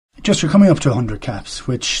Just you're coming up to 100 caps,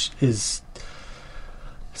 which is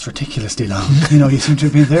it's ridiculously long. You know, you seem to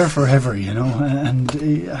have been there forever. You know, and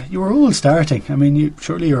you were old starting. I mean,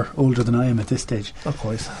 surely you're older than I am at this stage. Not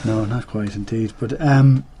quite. No, not quite indeed. But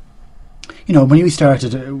you know, when you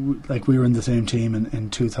started, like we were in the same team in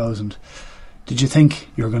 2000. Did you think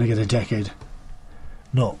you were going to get a decade?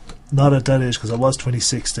 No, not at that age, because I was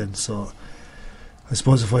 26 then. So I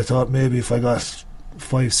suppose if I thought maybe if I got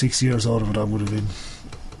 5-6 years out of it, I would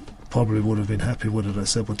have been happy with it, I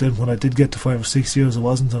said. But then when I did get to 5 or 6 years, I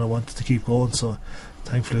wasn't, and I wanted to keep going. So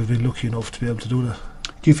thankfully I've been lucky enough to be able to do that.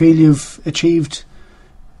 Do you feel you've achieved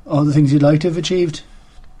all the things you'd like to have achieved?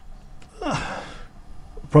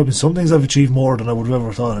 Probably some things I've achieved more than I would have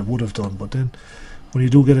ever thought I would have done. But then when you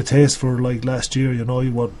do get a taste for, like last year, you know,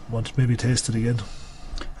 you want to maybe taste it again.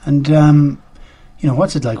 And you know,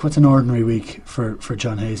 what's it like? What's an ordinary week for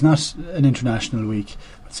John Hayes? Not an international week.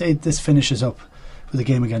 But say this finishes up with a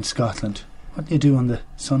game against Scotland. What do you do on the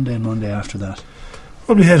Sunday and Monday after that?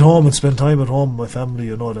 Probably head home and spend time at home with my family.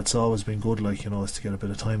 You know, that's always been good, like, you know, is to get a bit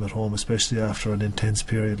of time at home, especially after an intense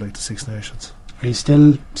period like the Six Nations. Are you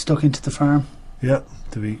still stuck into the farm? Yeah,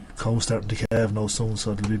 there'll be cows starting to calve now soon,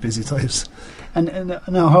 so it'll be busy times. And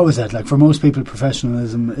now, how is that? Like, for most people,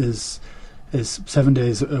 professionalism is 7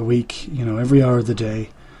 days a week, you know, every hour of the day.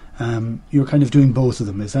 You're kind of doing both of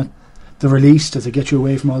them. Is that the release? Does it get you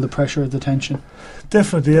away from all the pressure, the tension?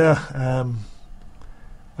 Definitely, yeah.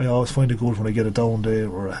 I always find it good when I get a down day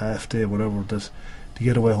or a half day, whatever, that to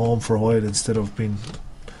get away home for a while instead of being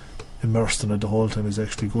immersed in it the whole time is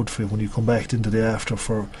actually good for you. When you come back into the after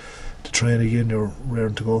to train again, you're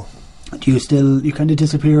raring to go. Do you kind of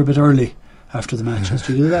disappear a bit early after the matches?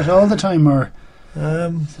 Do you do that all the time, or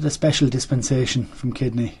is it a special dispensation from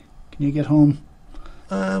kidney? Can you get home?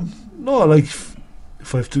 No, like if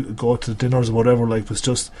I have to go to dinners or whatever, like it's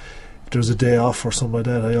just if there's a day off or something like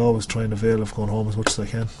that, I always try and avail of going home as much as I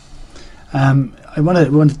can.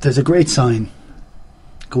 There's a great sign.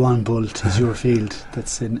 Go on, Bull, 'tis your field.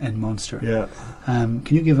 That's in Munster. Yeah. Can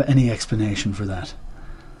you give any explanation for that?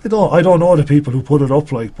 I don't know the people who put it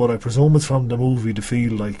up, like, but I presume it's from the movie The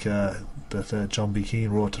Field, like that John B. Keane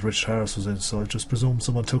wrote that Richard Harris was in. So I just presume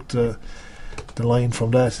someone took the line from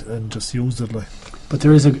that and just used it, like. But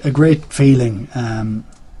there is a great feeling. I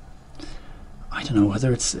don't know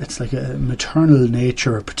whether it's like a maternal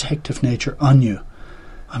nature or protective nature on you.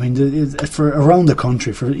 I mean, for around the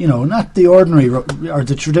country, for, you know, not the ordinary or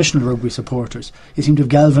the traditional rugby supporters, you seem to have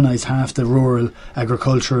galvanised half the rural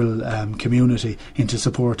agricultural community into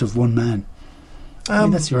support of one man. I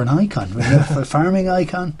mean, you're an icon, a farming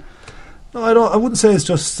icon. No, I wouldn't say it's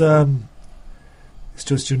just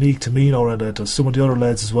unique to me now. And there's some of the other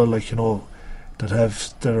lads as well, like, you know, that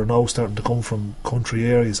are now starting to come from country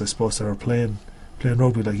areas, I suppose, that are playing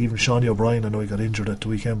rugby. Like even Shawnee O'Brien, I know he got injured at the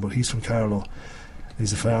weekend, but he's from Carlow.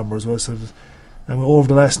 He's a farmer as well. So, and over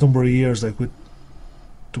the last number of years, like with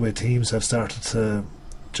the way teams have started to,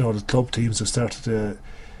 you know, the club teams have started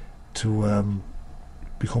to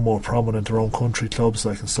become more prominent around country clubs,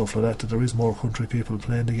 like, and stuff like that there is more country people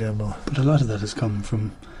playing the game now. But a lot of that has come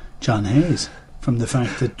from John Hayes, from the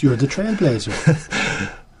fact that you're the trailblazer.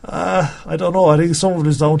 I don't know. I think some of it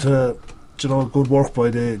is down to, you know, good work by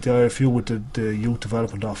the IRFU with the youth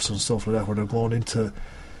development officers and stuff like that, where they're going into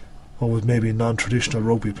what was maybe non-traditional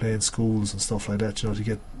rugby, playing schools and stuff like that, you know,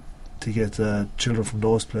 to get children from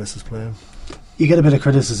those places playing. You get a bit of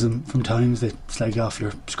criticism from times. They slag off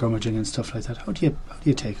your scrummaging and stuff like that. How do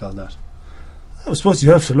you take all that? I suppose you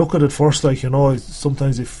have to look at it first, like, you know.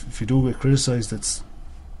 Sometimes if you do get criticised, it's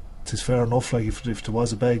fair enough. Like if there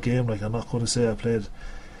was a bad game, like, I'm not going to say I played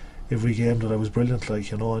every game that I was brilliant, like,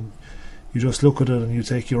 you know, and you just look at it and you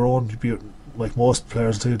take your own, like most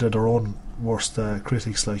players do, they're their own worst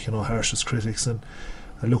critics, like, you know, harshest critics, and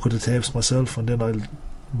I look at the tapes myself and then I'll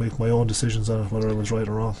make my own decisions on it, whether I was right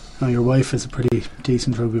or wrong. Now, your wife is a pretty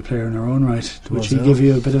decent rugby player in her own right. Would she give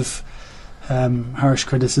you a bit of harsh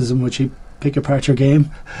criticism? Would she pick apart your game?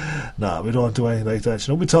 Nah, we don't do anything like that.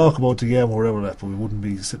 You know, we talk about the game or whatever, but we wouldn't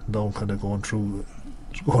be sitting down kind of going through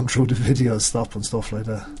the videos, stop and stuff like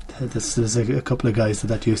that. There's a couple of guys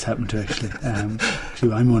that used to happen to, actually.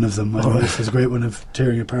 Actually, I'm one of them. My wife was a great one of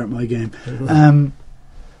tearing apart my game.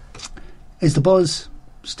 Is the buzz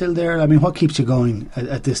still there? I mean, what keeps you going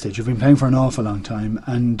at this stage? You've been playing for an awful long time,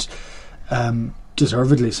 and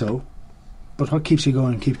deservedly so. But what keeps you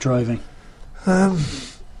going, keep driving? I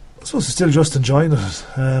suppose it's still just enjoying it.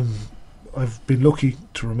 I've been lucky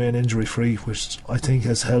to remain injury free, which I think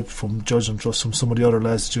has helped, from judging just from some of the other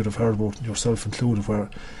lads that you'd have heard about, yourself included, where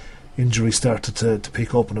injuries started to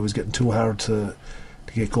pick up and it was getting too hard to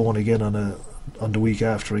get going again on a on the week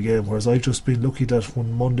after a game, whereas I've just been lucky that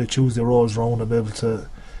when Monday, Tuesday rolls round, I'm able to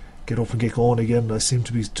get up and get going again. I seem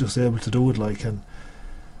to be just able to do it, like, and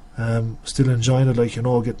still enjoying it, like, you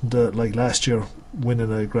know, getting like last year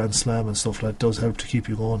winning a Grand Slam and stuff like that does help to keep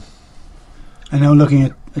you going. And now looking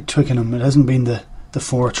at Twickenham, it hasn't been the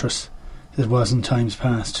fortress it was in times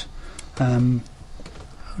past. How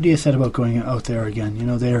do you set about going out there again? You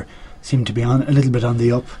know, they seem to be on a little bit on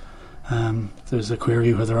the up. There's a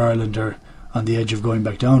query whether Ireland are on the edge of going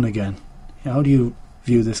back down again. How do you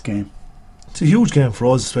view this game? It's a huge game for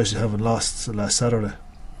us, especially having lost last Saturday.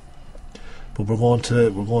 But we're going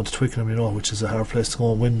to Twickenham, you know, which is a hard place to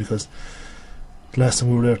go and win, because the last time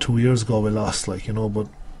we were there 2 years ago we lost, like, you know. But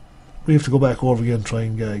we have to go back over again, try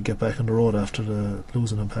and get back on the road after the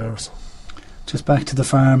losing in Paris. Just back to the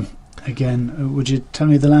farm again. Would you tell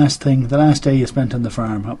me the last day you spent on the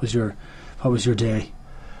farm? What was your day?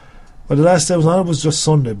 Well, the last day it was just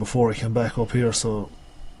Sunday before I came back up here, so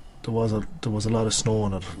there was a lot of snow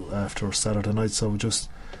on it after Saturday night. So we just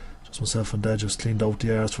myself and Dad just cleaned out the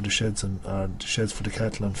yards for the sheds and the sheds for the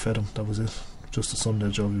cattle and fed them. That was it. Just a Sunday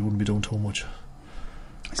job. We wouldn't be doing too much.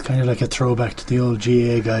 It's kind of like a throwback to the old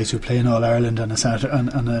GAA guys who play in All Ireland on a Saturday,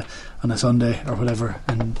 on a Sunday or whatever,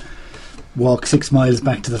 and walk 6 miles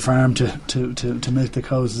back to the farm to milk the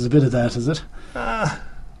cows. There's a bit of that, is it?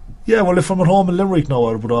 Yeah, well, if I'm at home in Limerick now,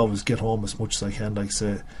 I would always get home as much as I can. Like,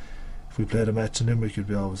 say, if we played a match in Limerick, you'd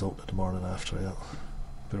be always out in the morning after, yeah.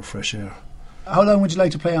 Bit of fresh air. How long would you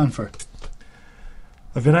like to play on for?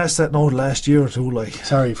 I've been asked that now the last year or two, like.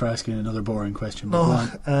 Sorry for asking another boring question. No,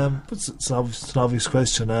 but it's an obvious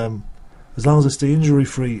question. As long as I stay injury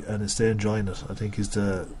free and I stay enjoying it, I think is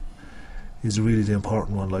really the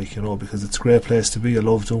important one, like, you know, because it's a great place to be. I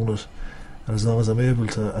love doing it, and as long as I'm able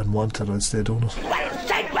to and want it, I'll stay doing it. Well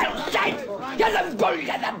said, well said. You're the bull,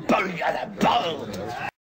 you're the bull, you're the bull.